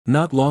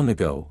Not long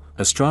ago,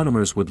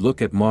 astronomers would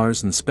look at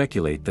Mars and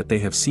speculate that they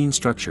have seen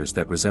structures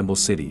that resemble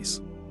cities.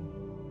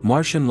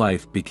 Martian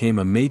life became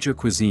a major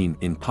cuisine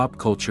in pop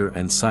culture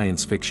and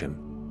science fiction.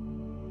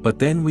 But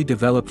then we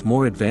developed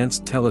more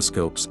advanced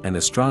telescopes and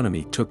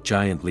astronomy took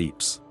giant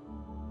leaps.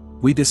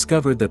 We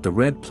discovered that the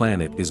red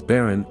planet is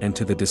barren and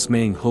to the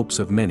dismaying hopes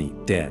of many,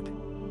 dead.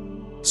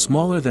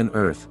 Smaller than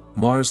Earth,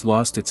 Mars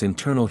lost its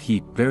internal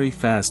heat very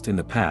fast in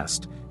the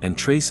past, and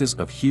traces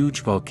of huge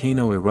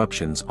volcano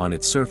eruptions on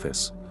its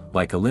surface,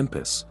 like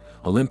Olympus,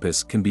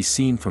 can be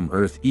seen from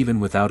Earth even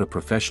without a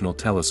professional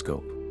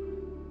telescope.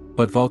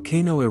 But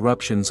volcano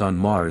eruptions on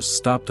Mars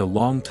stopped a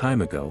long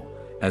time ago,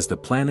 as the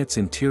planet's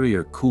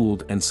interior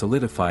cooled and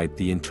solidified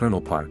the internal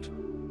part.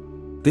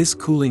 This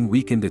cooling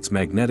weakened its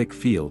magnetic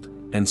field,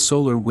 and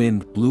solar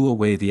wind blew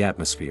away the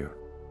atmosphere.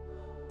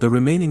 The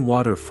remaining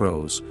water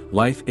froze,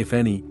 life if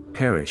any,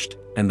 perished,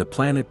 and the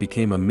planet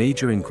became a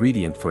major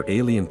ingredient for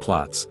alien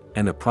plots,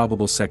 and a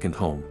probable second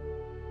home.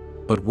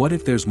 But what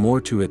if there's more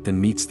to it than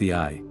meets the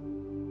eye?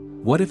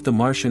 What if the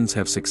Martians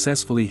have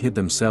successfully hid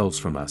themselves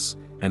from us,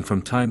 and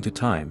from time to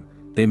time,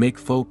 they make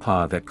faux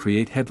pas that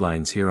create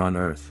headlines here on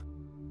Earth?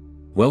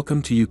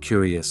 Welcome to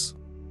YouCurious.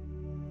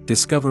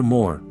 Discover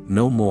more,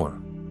 know more.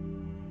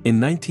 In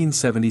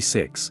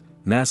 1976,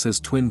 NASA's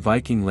twin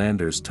Viking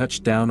landers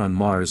touched down on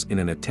Mars in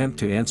an attempt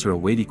to answer a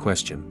weighty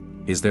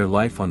question: is there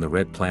life on the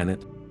red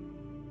planet?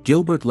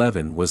 Gilbert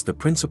Levin was the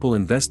principal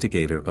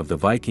investigator of the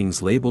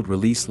Vikings' labeled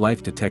release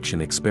life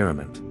detection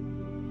experiment.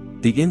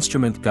 The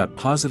instrument got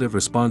positive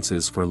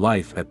responses for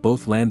life at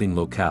both landing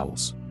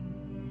locales.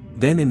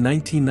 Then in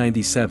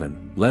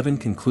 1997, Levin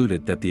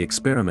concluded that the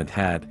experiment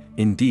had,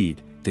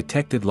 indeed,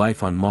 detected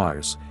life on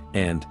Mars,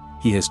 and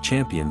he has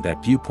championed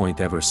that viewpoint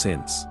ever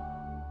since.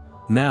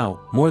 Now,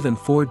 more than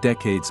 4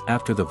 decades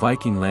after the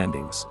Viking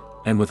landings,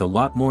 and with a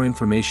lot more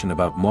information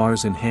about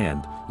Mars in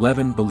hand,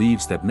 Levin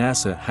believes that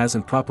NASA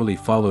hasn't properly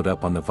followed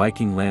up on the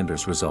Viking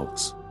landers'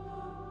 results.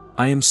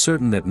 "I am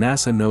certain that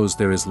NASA knows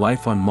there is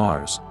life on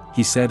Mars,"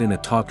 he said in a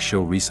talk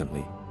show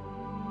recently.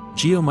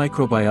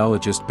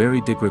 Geomicrobiologist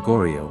Barry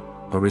DiGregorio,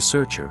 a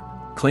researcher,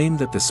 claimed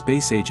that the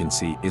space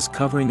agency is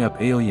covering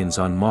up aliens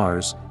on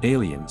Mars,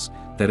 aliens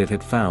that it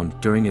had found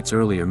during its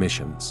earlier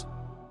missions.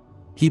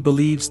 He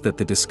believes that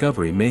the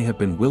discovery may have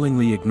been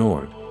willingly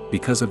ignored,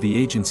 because of the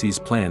agency's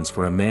plans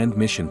for a manned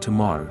mission to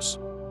Mars.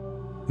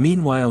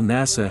 Meanwhile,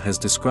 NASA has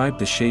described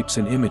the shapes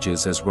and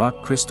images as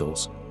rock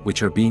crystals,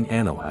 which are being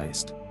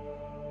analyzed.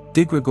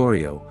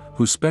 DiGregorio,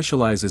 who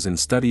specializes in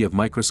study of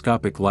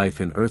microscopic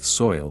life in Earth's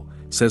soil,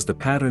 says the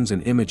patterns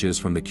and images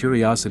from the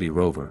Curiosity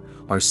rover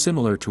are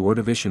similar to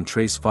Ordovician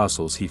trace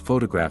fossils he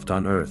photographed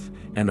on Earth,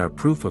 and are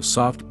proof of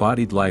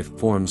soft-bodied life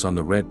forms on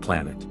the red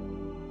planet.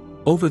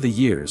 Over the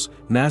years,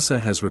 NASA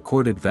has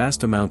recorded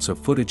vast amounts of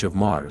footage of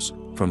Mars,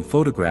 from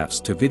photographs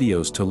to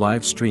videos to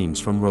live streams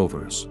from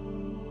rovers.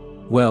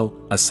 Well,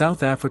 a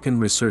South African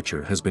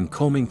researcher has been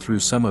combing through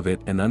some of it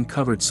and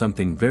uncovered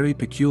something very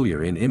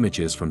peculiar in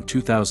images from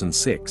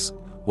 2006,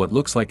 what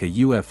looks like a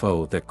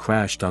UFO that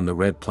crashed on the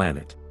red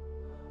planet.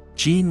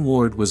 Gene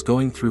Ward was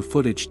going through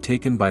footage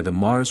taken by the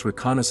Mars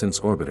Reconnaissance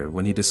Orbiter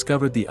when he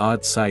discovered the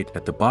odd sight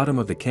at the bottom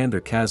of the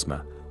Candor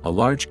Chasma, a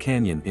large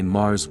canyon in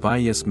Mars'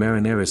 Valles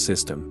Marineris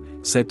system,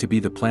 said to be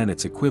the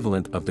planet's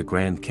equivalent of the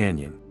Grand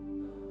Canyon.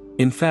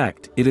 In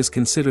fact, it is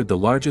considered the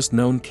largest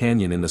known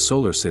canyon in the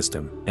solar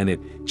system, and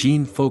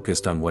Gene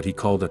focused on what he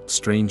called a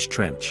strange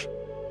trench.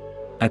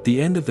 At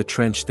the end of the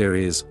trench there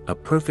is a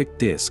perfect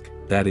disk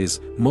that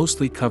is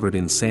mostly covered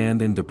in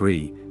sand and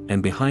debris,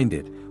 and behind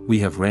it, we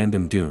have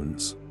random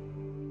dunes.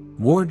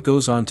 Ward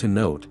goes on to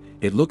note,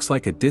 it looks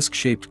like a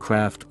disc-shaped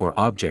craft or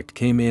object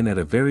came in at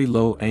a very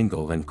low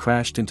angle and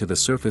crashed into the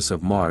surface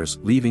of Mars,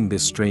 leaving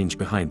this strange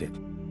behind it.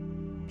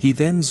 He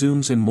then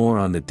zooms in more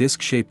on the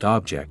disc-shaped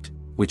object,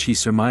 which he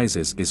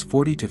surmises is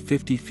 40 to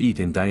 50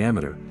 feet in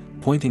diameter,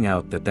 pointing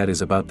out that that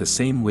is about the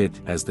same width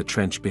as the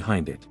trench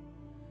behind it.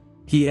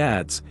 He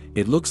adds,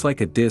 it looks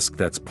like a disc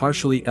that's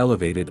partially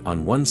elevated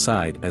on one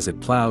side as it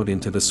plowed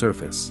into the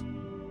surface.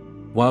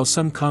 While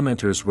some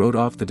commenters wrote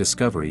off the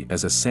discovery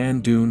as a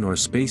sand dune or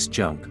space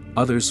junk,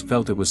 others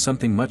felt it was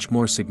something much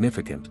more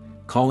significant,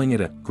 calling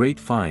it a great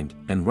find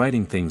and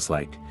writing things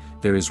like,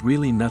 there is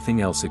really nothing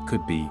else it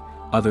could be,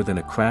 other than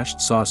a crashed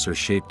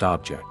saucer-shaped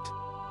object.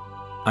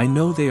 I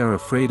know they are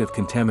afraid of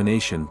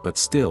contamination, but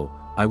still,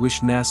 I wish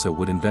NASA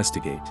would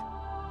investigate.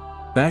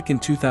 Back in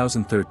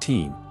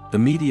 2013, the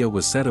media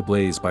was set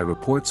ablaze by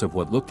reports of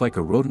what looked like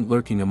a rodent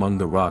lurking among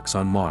the rocks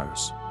on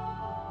Mars.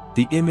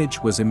 The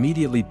image was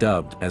immediately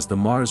dubbed as the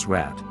Mars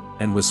Rat,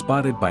 and was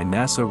spotted by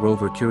NASA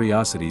rover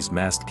Curiosity's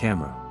masked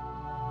camera.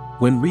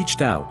 When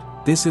reached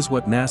out, this is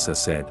what NASA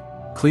said: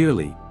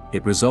 clearly,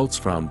 it results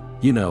from,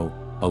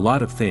 a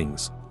lot of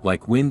things,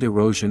 like wind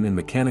erosion and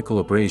mechanical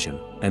abrasion,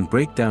 and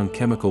breakdown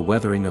chemical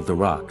weathering of the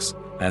rocks,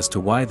 as to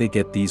why they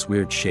get these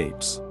weird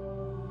shapes.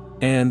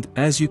 And,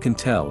 as you can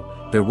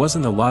tell, there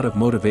wasn't a lot of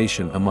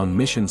motivation among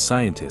mission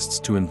scientists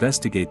to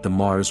investigate the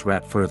Mars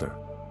Rat further.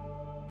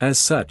 As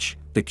such,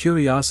 the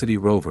Curiosity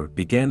rover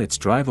began its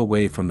drive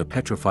away from the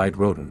petrified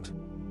rodent.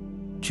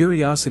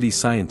 Curiosity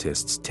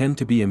scientists tend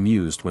to be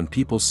amused when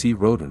people see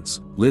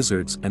rodents,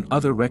 lizards and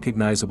other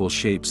recognizable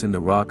shapes in the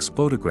rocks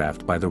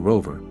photographed by the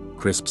rover,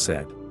 Crisp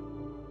said.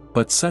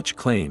 But such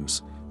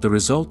claims, the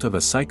result of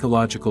a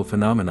psychological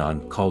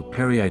phenomenon called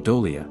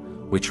pareidolia,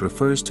 which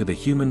refers to the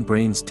human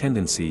brain's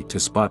tendency to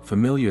spot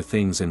familiar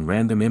things in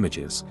random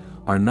images,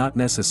 are not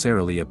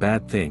necessarily a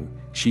bad thing,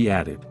 she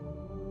added.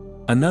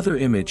 Another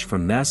image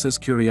from NASA's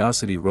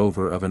Curiosity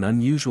rover of an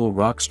unusual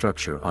rock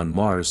structure on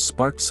Mars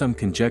sparked some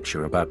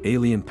conjecture about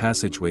alien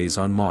passageways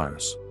on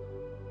Mars.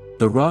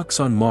 The rocks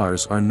on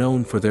Mars are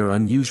known for their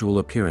unusual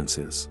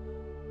appearances.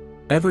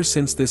 Ever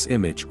since this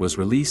image was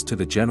released to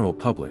the general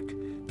public,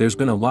 there's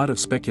been a lot of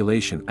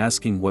speculation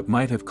asking what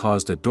might have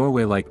caused a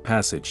doorway-like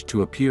passage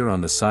to appear on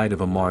the side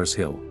of a Mars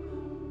hill.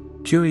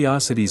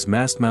 Curiosity's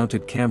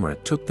mast-mounted camera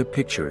took the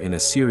picture in a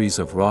series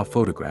of raw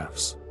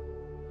photographs.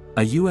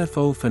 A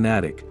UFO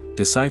fanatic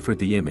deciphered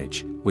the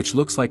image, which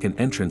looks like an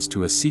entrance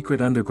to a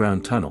secret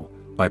underground tunnel,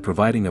 by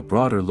providing a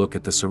broader look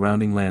at the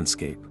surrounding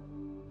landscape.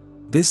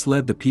 This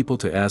led the people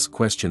to ask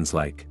questions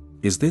like,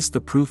 is this the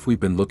proof we've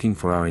been looking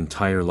for our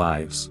entire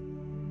lives?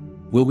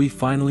 Will we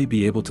finally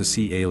be able to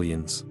see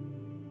aliens?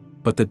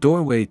 But the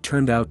doorway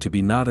turned out to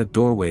be not a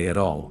doorway at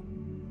all.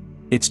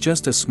 It's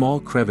just a small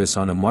crevice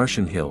on a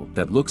Martian hill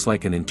that looks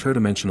like an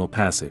interdimensional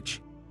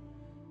passage.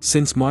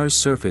 Since Mars'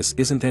 surface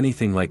isn't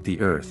anything like the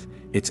Earth,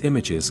 its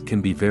images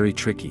can be very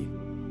tricky.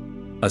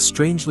 A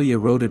strangely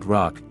eroded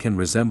rock can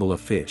resemble a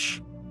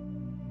fish.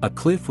 A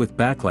cliff with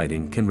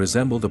backlighting can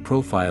resemble the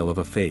profile of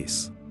a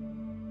face.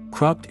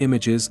 Cropped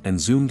images and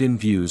zoomed-in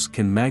views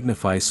can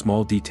magnify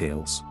small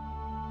details.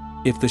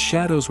 If the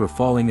shadows were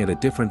falling at a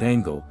different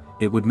angle,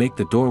 it would make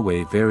the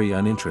doorway very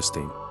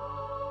uninteresting.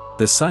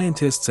 The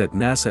scientists at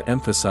NASA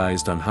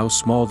emphasized on how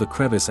small the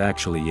crevice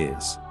actually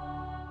is.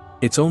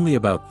 It's only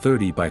about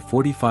 30 by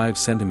 45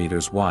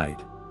 centimeters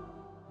wide.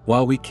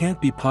 While we can't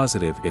be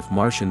positive if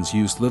Martians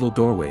used little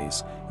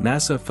doorways,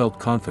 NASA felt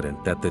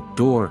confident that the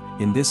door,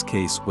 in this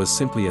case, was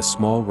simply a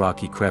small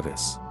rocky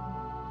crevice.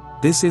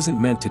 This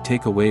isn't meant to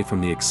take away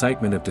from the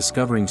excitement of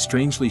discovering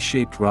strangely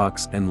shaped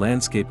rocks and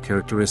landscape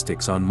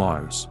characteristics on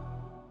Mars.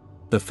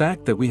 The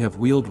fact that we have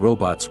wheeled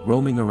robots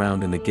roaming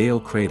around in the Gale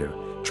crater,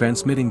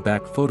 transmitting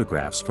back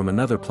photographs from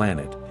another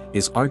planet,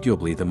 is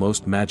arguably the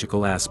most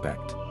magical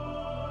aspect.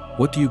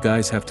 What do you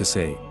guys have to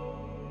say?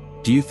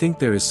 Do you think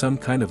there is some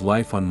kind of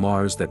life on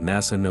Mars that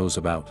NASA knows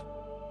about?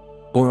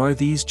 Or are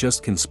these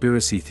just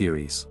conspiracy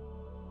theories?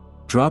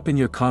 Drop in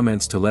your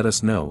comments to let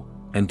us know,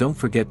 and don't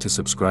forget to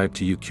subscribe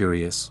to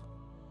YouCurious.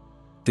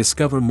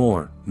 Discover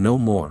more, know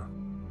more.